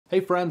Hey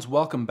friends,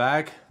 welcome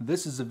back.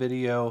 This is a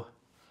video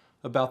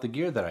about the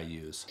gear that I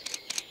use.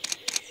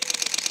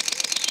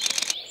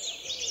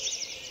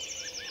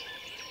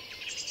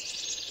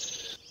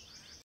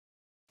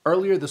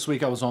 Earlier this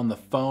week I was on the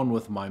phone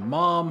with my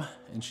mom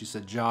and she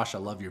said, "Josh, I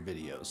love your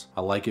videos. I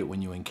like it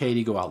when you and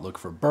Katie go out look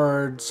for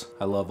birds.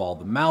 I love all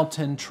the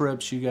mountain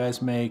trips you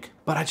guys make,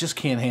 but I just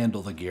can't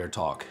handle the gear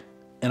talk."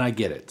 And I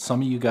get it.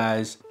 Some of you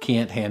guys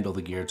can't handle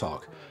the gear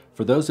talk.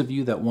 For those of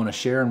you that want to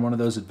share in one of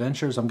those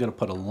adventures, I'm going to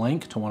put a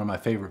link to one of my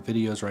favorite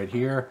videos right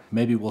here.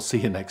 Maybe we'll see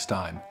you next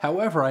time.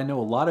 However, I know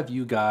a lot of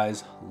you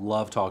guys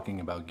love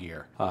talking about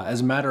gear. As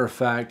a matter of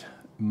fact,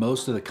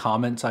 most of the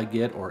comments I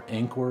get or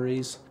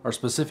inquiries are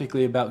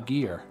specifically about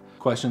gear.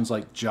 Questions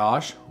like,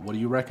 "Josh, what do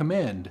you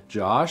recommend?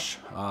 Josh,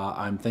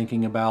 I'm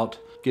thinking about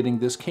getting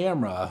this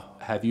camera.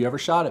 Have you ever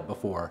shot it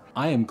before?"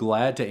 I am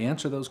glad to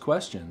answer those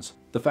questions.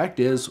 The fact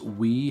is,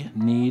 we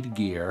need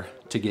gear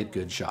to get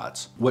good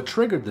shots. What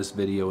triggered this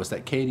video is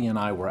that Katie and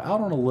I were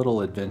out on a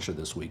little adventure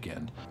this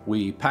weekend.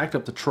 We packed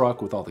up the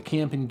truck with all the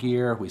camping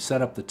gear, we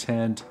set up the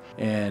tent,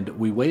 and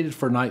we waited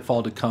for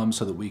nightfall to come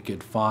so that we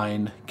could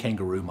find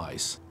kangaroo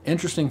mice.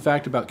 Interesting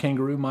fact about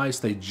kangaroo mice,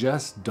 they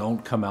just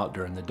don't come out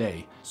during the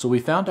day. So we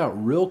found out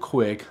real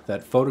quick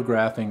that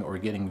photographing or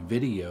getting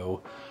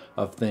video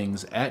of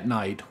things at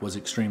night was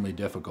extremely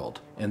difficult.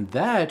 And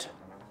that,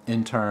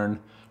 in turn,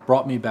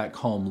 brought me back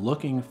home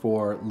looking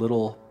for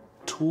little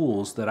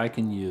tools that I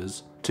can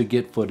use to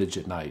get footage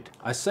at night.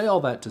 I say all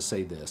that to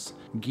say this: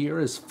 gear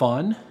is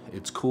fun,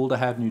 it's cool to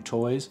have new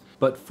toys,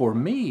 but for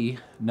me,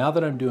 now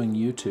that I'm doing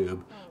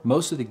YouTube,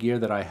 most of the gear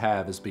that I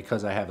have is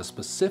because I have a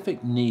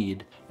specific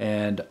need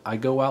and I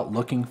go out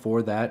looking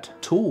for that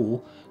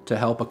tool to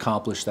help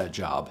accomplish that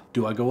job.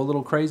 Do I go a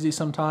little crazy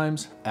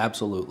sometimes?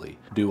 Absolutely.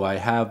 Do I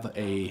have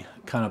a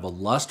kind of a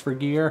lust for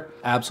gear?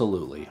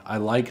 Absolutely. I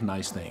like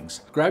nice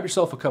things. Grab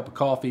yourself a cup of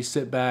coffee,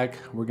 sit back,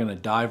 we're gonna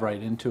dive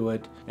right into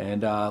it,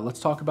 and let's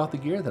talk about the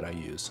gear that I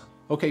use.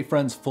 Okay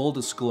friends, full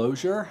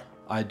disclosure,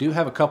 I do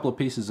have a couple of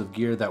pieces of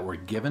gear that were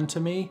given to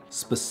me,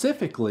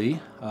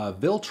 specifically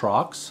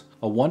Viltrox,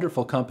 a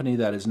wonderful company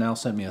that has now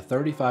sent me a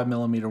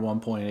 35mm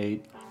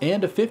 1.8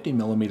 and a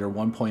 50mm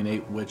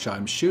 1.8, which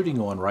I'm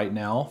shooting on right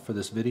now for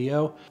this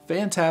video.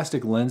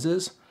 Fantastic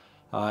lenses.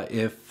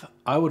 If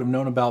I would have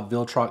known about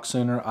Viltrox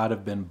sooner, I'd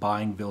have been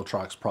buying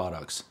Viltrox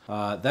products.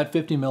 That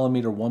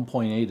 50mm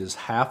 1.8 is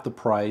half the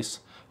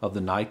price of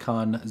the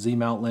Nikon Z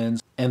mount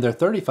lens, and their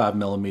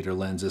 35mm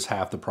lens is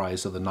half the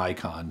price of the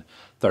Nikon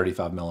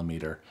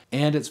 35mm.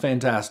 And it's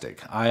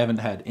fantastic. I haven't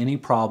had any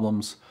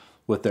problems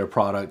with their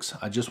products.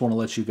 I just want to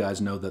let you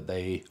guys know that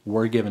they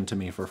were given to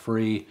me for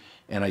free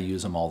and I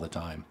use them all the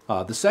time.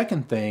 The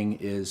second thing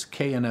is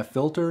K&F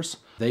filters.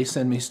 They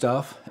send me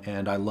stuff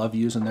and I love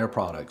using their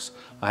products.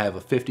 I have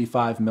a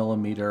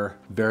 55mm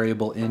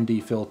variable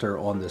ND filter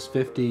on this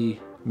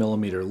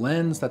 50mm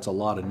lens. That's a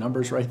lot of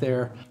numbers right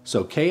there.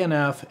 So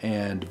K&F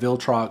and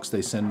Viltrox,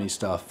 they send me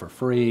stuff for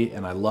free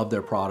and I love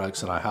their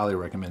products and I highly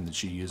recommend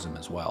that you use them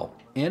as well.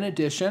 In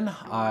addition,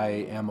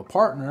 I am a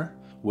partner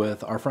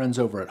with our friends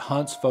over at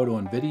Hunt's Photo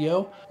and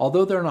Video.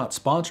 Although they're not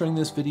sponsoring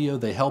this video,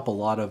 they help a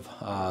lot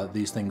of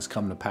these things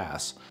come to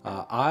pass.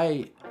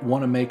 I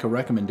want to make a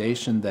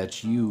recommendation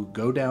that you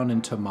go down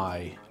into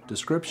my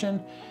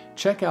description,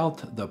 check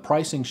out the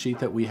pricing sheet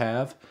that we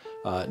have.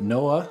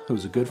 Noah,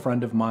 who's a good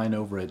friend of mine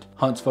over at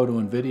Hunt's Photo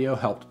and Video,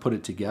 helped put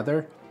it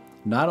together.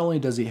 Not only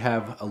does he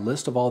have a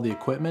list of all the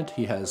equipment,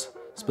 he has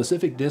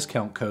specific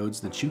discount codes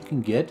that you can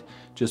get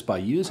just by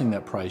using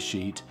that price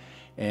sheet.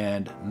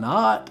 And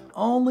not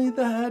only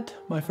that,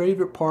 my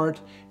favorite part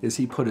is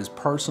he put his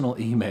personal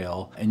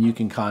email and you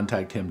can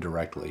contact him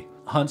directly.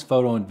 Hunt's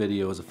Photo and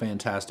Video is a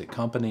fantastic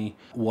company.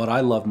 What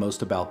I love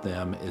most about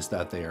them is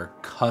that they are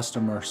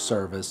customer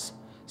service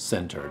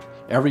centered.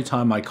 Every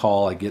time I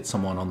call, I get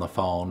someone on the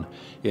phone.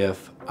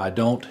 If I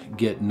don't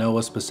get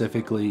Noah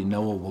specifically,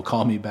 Noah will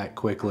call me back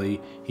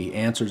quickly. He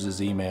answers his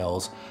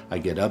emails. I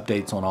get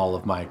updates on all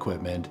of my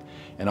equipment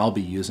and I'll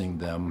be using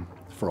them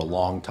for a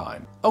long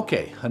time.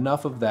 Okay,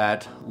 enough of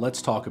that.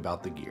 Let's talk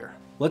about the gear.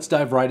 Let's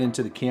dive right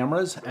into the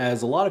cameras.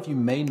 As a lot of you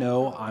may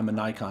know, I'm a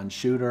Nikon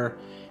shooter,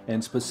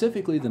 and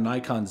specifically the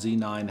Nikon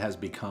Z9 has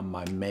become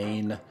my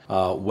main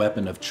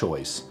weapon of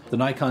choice. The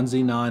Nikon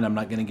Z9, I'm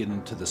not gonna get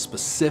into the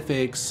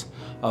specifics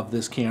of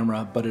this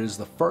camera, but it is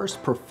the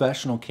first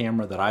professional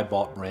camera that I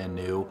bought brand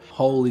new.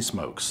 Holy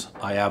smokes,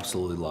 I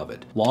absolutely love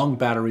it. Long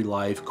battery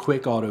life,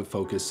 quick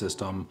autofocus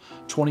system,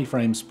 20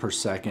 frames per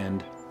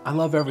second. I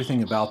love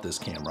everything about this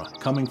camera.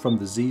 Coming from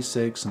the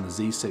Z6 and the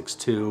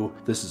Z6ii,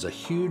 this is a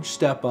huge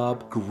step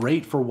up,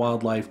 great for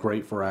wildlife,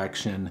 great for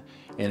action.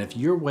 And if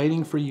you're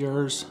waiting for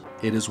yours,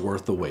 it is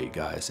worth the wait,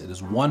 guys. It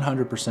is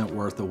 100%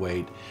 worth the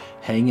wait.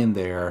 Hang in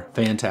there,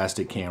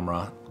 fantastic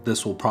camera.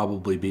 This will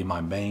probably be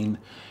my main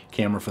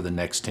camera for the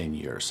next 10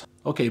 years.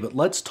 Okay, but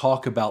let's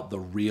talk about the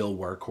real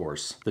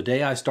workhorse. The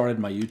day I started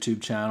my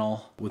YouTube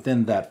channel,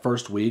 within that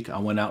first week, I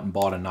went out and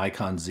bought a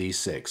Nikon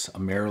Z6, a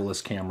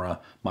mirrorless camera,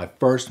 my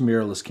first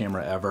mirrorless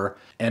camera ever,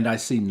 and I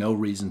see no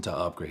reason to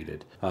upgrade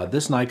it.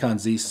 This Nikon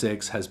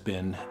Z6 has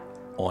been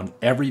on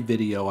every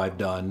video I've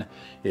done.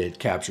 It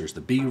captures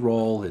the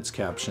B-roll, it's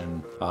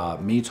captioned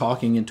me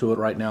talking into it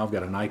right now. I've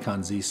got a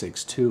Nikon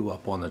Z6ii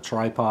up on the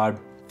tripod.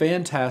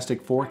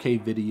 Fantastic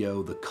 4K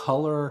video. The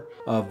color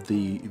of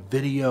the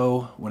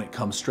video when it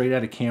comes straight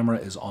out of camera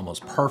is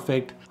almost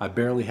perfect. I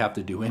barely have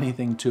to do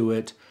anything to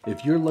it.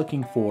 If you're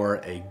looking for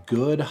a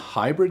good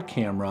hybrid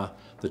camera,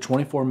 the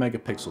 24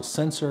 megapixel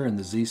sensor in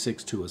the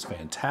Z6ii is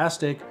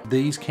fantastic.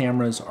 These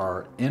cameras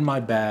are in my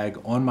bag,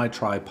 on my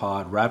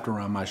tripod, wrapped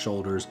around my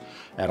shoulders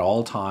at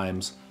all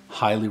times.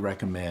 Highly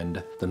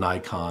recommend the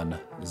Nikon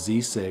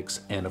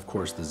Z6 and of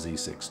course the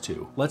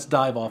Z6ii. Let's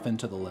dive off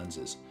into the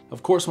lenses.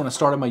 Of course, when I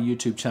started my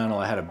YouTube channel,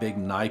 I had a big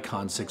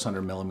Nikon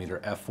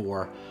 600mm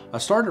f4. I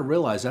started to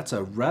realize that's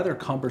a rather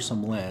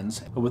cumbersome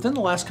lens. But within the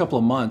last couple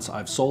of months,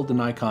 I've sold the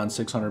Nikon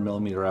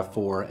 600mm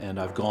f4 and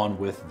I've gone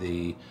with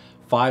the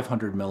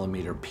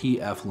 500mm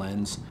PF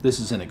lens. This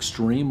is an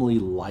extremely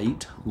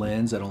light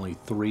lens at only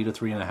 3 to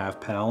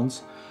 3.5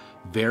 pounds.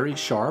 Very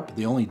sharp.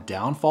 The only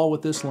downfall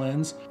with this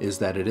lens is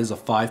that it is a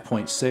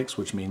 5.6,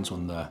 which means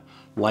when the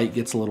light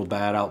gets a little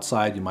bad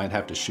outside, you might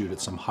have to shoot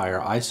at some higher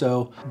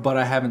ISO, but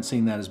I haven't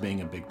seen that as being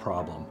a big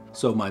problem.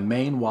 So my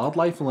main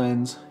wildlife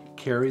lens,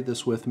 carry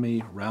this with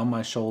me around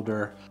my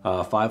shoulder,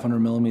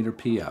 500mm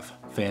PF,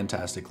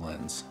 fantastic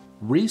lens.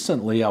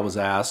 Recently, I was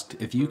asked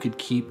if you could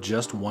keep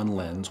just one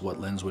lens, what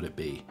lens would it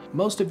be?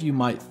 Most of you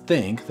might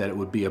think that it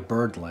would be a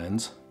bird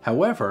lens.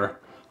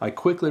 However, I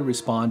quickly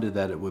responded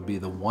that it would be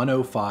the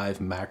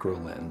 105 macro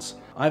lens.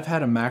 I've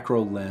had a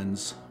macro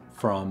lens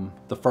from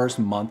the first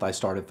month I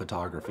started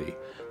photography.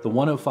 The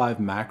 105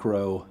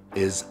 macro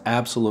is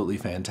absolutely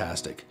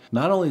fantastic.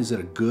 Not only is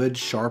it a good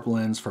sharp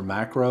lens for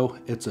macro,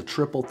 it's a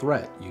triple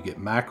threat. You get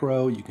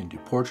macro, you can do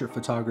portrait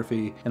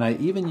photography, and I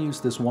even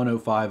use this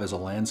 105 as a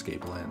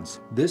landscape lens.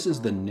 This is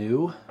the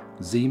new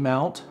Z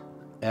mount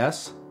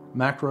S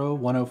macro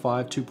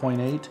 105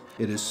 2.8.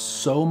 It is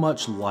so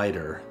much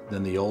lighter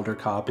than the older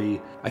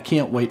copy. I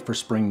can't wait for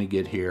spring to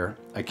get here.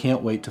 I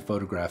can't wait to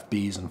photograph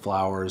bees and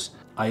flowers.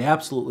 I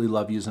absolutely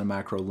love using a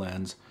macro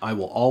lens. I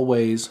will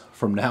always,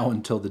 from now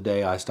until the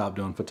day I stop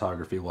doing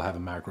photography, will have a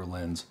macro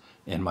lens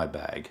in my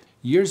bag.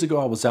 Years ago,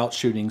 I was out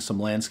shooting some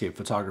landscape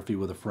photography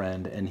with a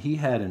friend, and he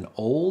had an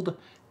old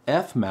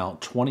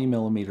F-mount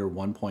 20mm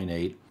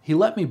 1.8. He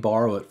let me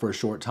borrow it for a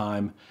short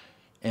time,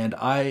 and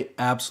I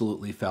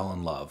absolutely fell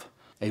in love.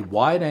 A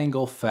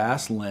wide-angle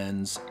fast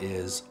lens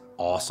is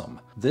awesome.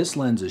 This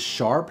lens is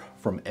sharp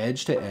from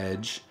edge to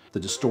edge. The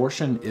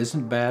distortion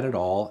isn't bad at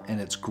all,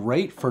 and it's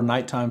great for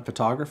nighttime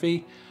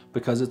photography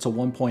because it's a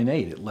 1.8.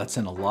 It lets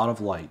in a lot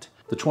of light.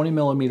 The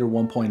 20mm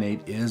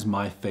 1.8 is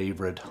my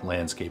favorite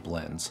landscape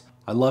lens.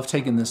 I love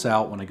taking this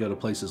out when I go to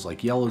places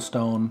like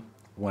Yellowstone,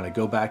 when I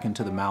go back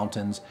into the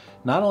mountains.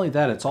 Not only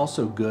that, it's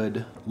also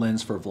good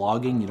lens for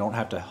vlogging. You don't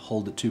have to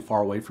hold it too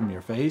far away from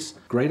your face.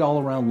 Great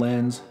all-around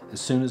lens.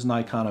 As soon as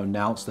Nikon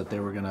announced that they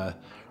were gonna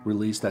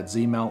release that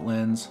Z-mount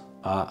lens,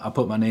 I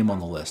put my name on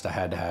the list. I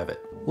had to have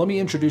it. Let me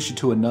introduce you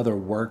to another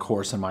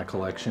workhorse in my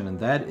collection, and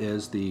that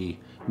is the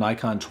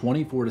Nikon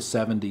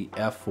 24-70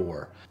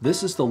 f4.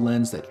 This is the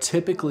lens that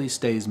typically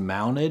stays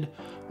mounted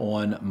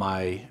on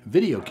my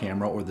video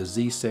camera, or the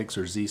Z6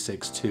 or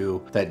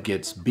Z6ii, that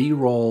gets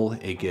B-roll.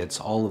 It gets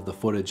all of the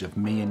footage of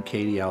me and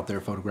Katie out there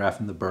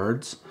photographing the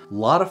birds. A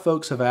lot of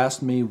folks have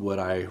asked me would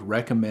I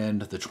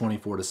recommend the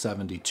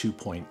 24-70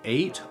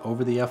 2.8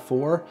 over the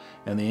f4,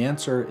 and the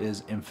answer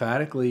is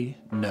emphatically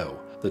no.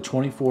 The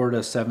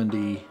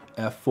 24-70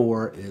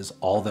 f4 is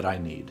all that I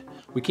need.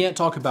 We can't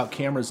talk about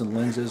cameras and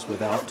lenses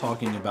without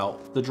talking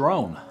about the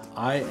drone.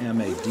 I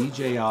am a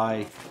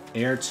DJI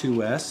Air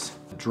 2S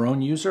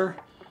drone user.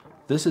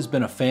 This has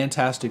been a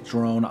fantastic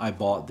drone. I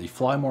bought the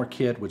Fly More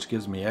kit, which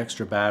gives me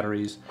extra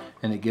batteries,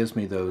 and it gives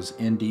me those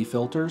ND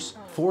filters.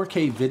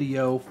 4K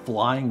video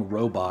flying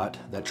robot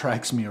that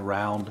tracks me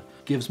around,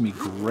 gives me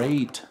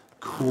great,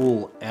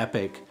 cool,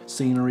 epic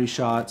scenery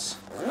shots.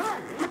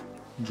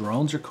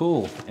 Drones are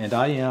cool, and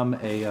I am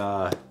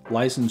a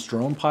licensed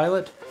drone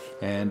pilot,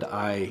 and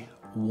I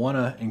want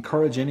to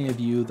encourage any of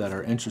you that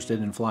are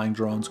interested in flying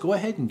drones, go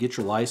ahead and get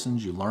your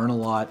license. You learn a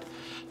lot.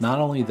 Not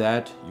only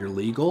that, you're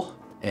legal,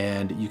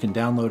 and you can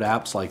download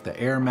apps like the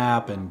Air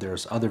Map, and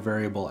there's other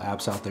variable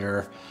apps out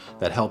there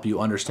that help you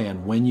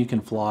understand when you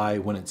can fly,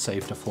 when it's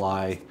safe to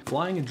fly.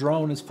 Flying a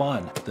drone is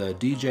fun. The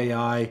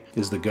DJI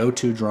is the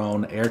go-to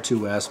drone, Air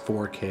 2S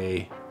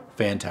 4K.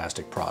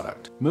 Fantastic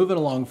product. Moving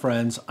along,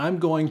 friends, I'm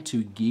going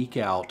to geek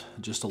out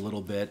just a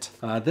little bit.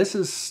 This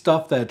is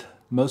stuff that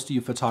most of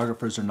you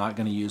photographers are not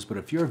going to use, but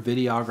if you're a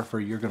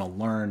videographer, you're going to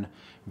learn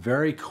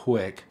very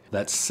quick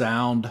that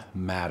sound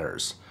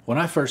matters. When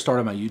I first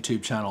started my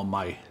YouTube channel,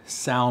 my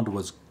sound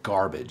was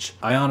garbage.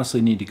 I honestly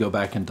need to go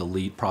back and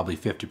delete probably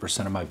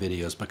 50% of my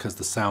videos because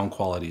the sound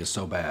quality is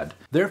so bad.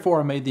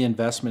 Therefore, I made the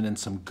investment in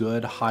some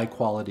good, high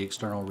quality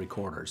external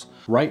recorders.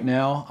 Right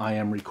now, I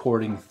am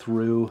recording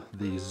through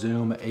the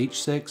Zoom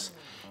H6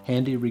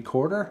 handy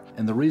recorder,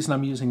 and the reason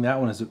I'm using that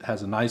one is it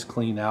has a nice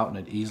clean out and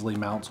it easily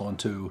mounts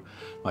onto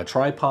my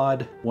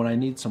tripod. When I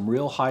need some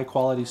real high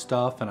quality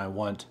stuff and I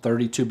want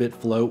 32-bit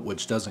float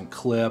which doesn't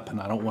clip,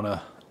 and I don't want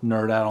to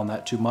nerd out on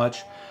that too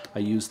much. I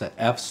use the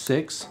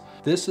F6.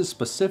 This is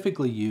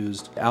specifically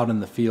used out in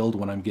the field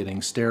when I'm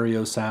getting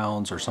stereo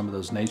sounds or some of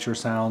those nature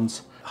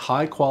sounds.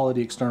 High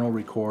quality external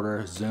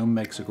recorder. Zoom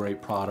makes a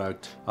great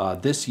product.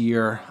 This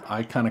year,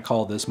 I kind of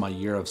call this my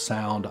year of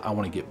sound. I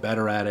want to get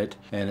better at it,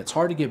 and it's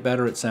hard to get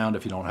better at sound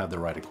if you don't have the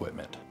right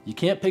equipment. You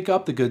can't pick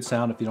up the good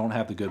sound if you don't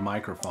have the good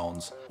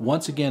microphones.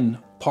 Once again,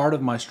 part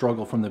of my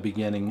struggle from the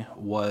beginning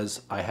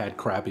was I had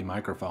crappy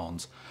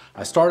microphones.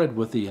 I started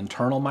with the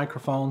internal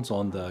microphones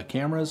on the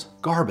cameras.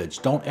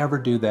 Garbage. Don't ever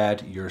do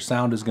that. Your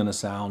sound is going to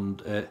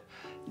sound...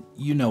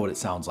 you know what it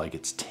sounds like.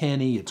 It's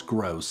tinny, it's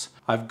gross.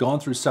 I've gone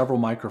through several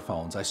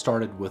microphones. I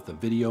started with the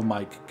Video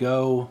Mic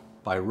Go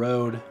by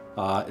Rode.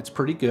 It's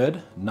pretty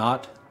good,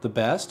 not the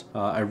best.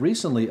 I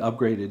recently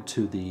upgraded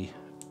to the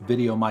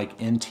Video Mic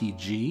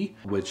NTG,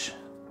 which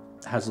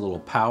has a little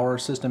power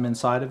system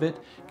inside of it,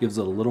 gives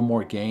it a little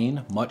more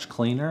gain, much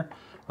cleaner.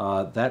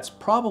 That's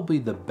probably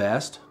the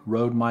best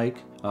Rode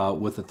mic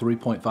with a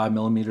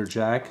 3.5mm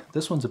jack.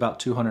 This one's about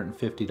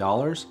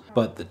 $250,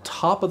 but the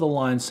top of the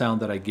line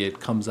sound that I get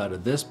comes out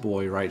of this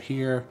boy right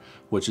here,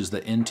 which is the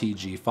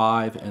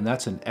NTG5, and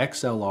that's an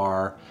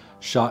XLR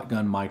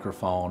shotgun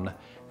microphone,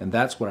 and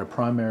that's what I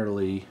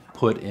primarily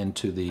put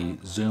into the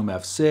Zoom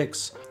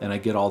F6, and I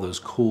get all those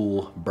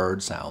cool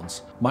bird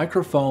sounds.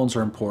 Microphones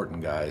are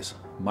important, guys.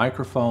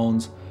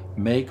 Microphones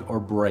make or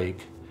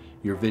break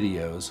your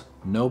videos.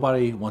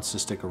 Nobody wants to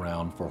stick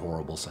around for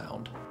horrible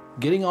sound.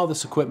 Getting all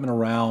this equipment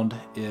around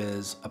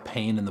is a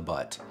pain in the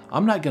butt.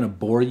 I'm not gonna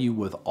bore you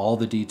with all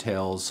the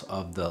details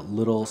of the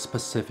little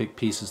specific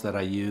pieces that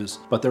I use,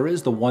 but there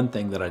is the one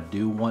thing that I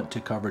do want to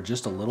cover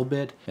just a little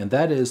bit, and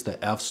that is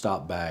the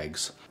f-stop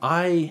bags.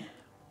 I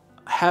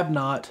have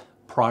not,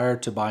 prior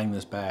to buying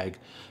this bag,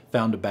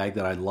 found a bag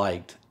that I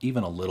liked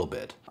even a little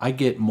bit. I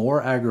get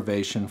more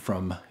aggravation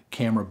from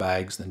camera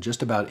bags than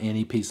just about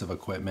any piece of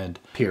equipment,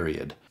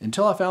 period.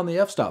 Until I found the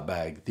f-stop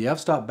bag. The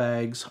f-stop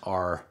bags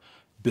are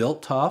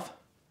built tough,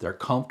 they're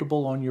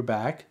comfortable on your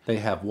back, they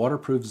have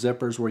waterproof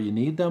zippers where you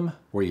need them.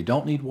 Where you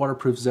don't need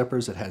waterproof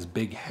zippers, it has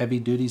big heavy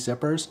duty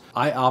zippers.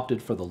 I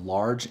opted for the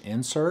large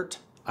insert.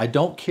 I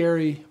don't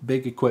carry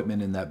big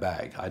equipment in that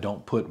bag. I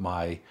don't put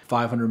my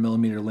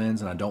 500mm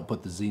lens and I don't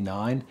put the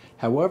Z9.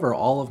 However,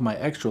 all of my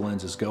extra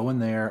lenses go in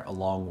there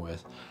along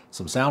with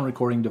some sound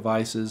recording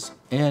devices,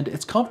 and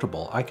it's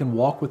comfortable. I can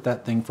walk with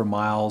that thing for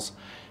miles,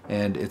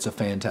 and it's a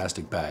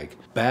fantastic bag.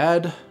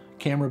 Bad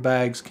camera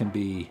bags can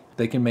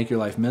make your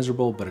life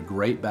miserable, but a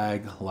great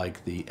bag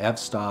like the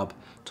f-stop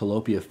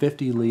Tilapia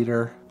 50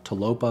 liter,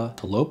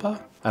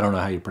 Tilapia? I don't know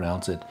how you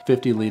pronounce it.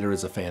 50 liter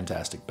is a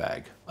fantastic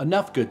bag.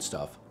 Enough good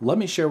stuff. Let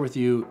me share with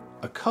you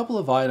a couple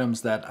of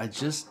items that I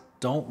just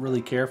don't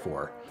really care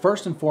for.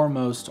 First and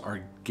foremost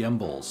are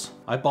gimbals.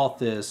 I bought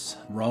this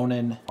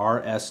Ronin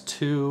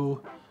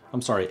SC2.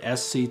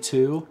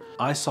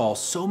 I saw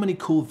so many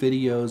cool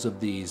videos of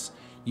these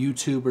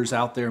YouTubers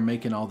out there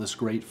making all this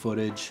great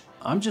footage.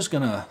 I'm just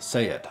gonna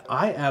say it.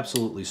 I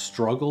absolutely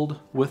struggled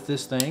with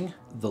this thing.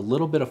 The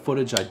little bit of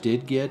footage I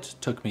did get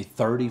took me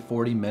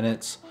 30-40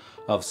 minutes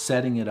of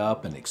setting it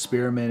up and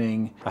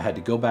experimenting. I had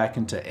to go back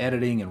into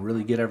editing and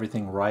really get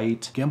everything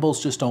right.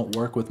 Gimbals just don't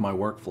work with my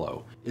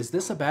workflow. Is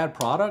this a bad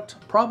product?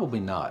 Probably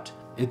not.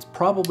 It's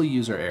probably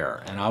user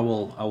error, and I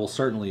will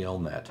certainly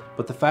own that.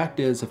 But the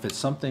fact is, if it's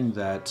something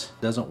that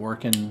doesn't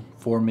work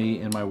for me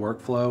in my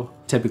workflow,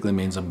 typically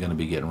means I'm gonna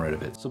be getting rid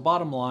of it. So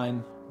bottom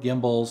line,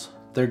 gimbals,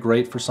 they're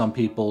great for some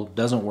people,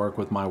 doesn't work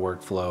with my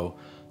workflow.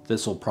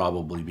 This will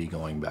probably be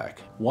going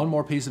back. One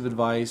more piece of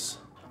advice.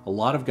 A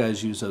lot of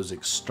guys use those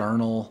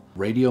external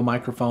radio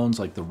microphones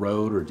like the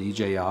Rode or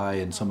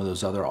DJI and some of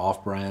those other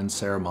off-brand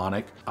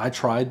Saramonic. I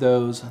tried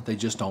those, they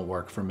just don't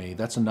work for me.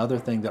 That's another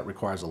thing that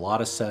requires a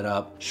lot of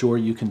setup. Sure,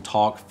 you can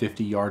talk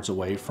 50 yards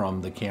away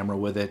from the camera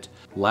with it.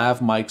 Lav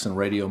mics and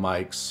radio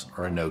mics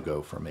are a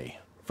no-go for me.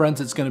 Friends,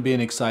 it's gonna be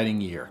an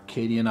exciting year.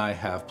 Katie and I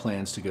have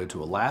plans to go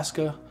to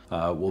Alaska.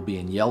 We'll be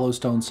in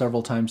Yellowstone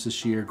several times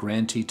this year,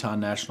 Grand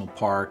Teton National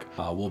Park.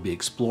 We'll be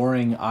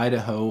exploring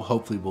Idaho.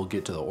 Hopefully we'll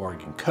get to the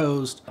Oregon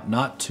coast.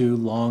 Not too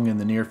long in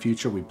the near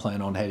future, we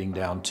plan on heading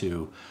down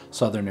to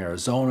southern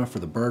Arizona for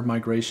the bird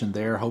migration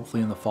there,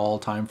 hopefully in the fall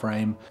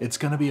timeframe. It's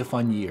gonna be a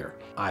fun year.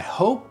 I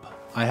hope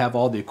I have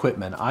all the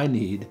equipment I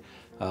need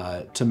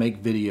to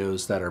make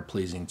videos that are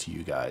pleasing to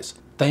you guys.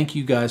 Thank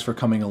you guys for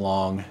coming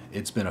along.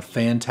 It's been a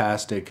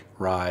fantastic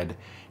ride,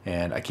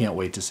 and I can't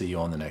wait to see you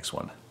on the next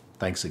one.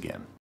 Thanks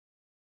again.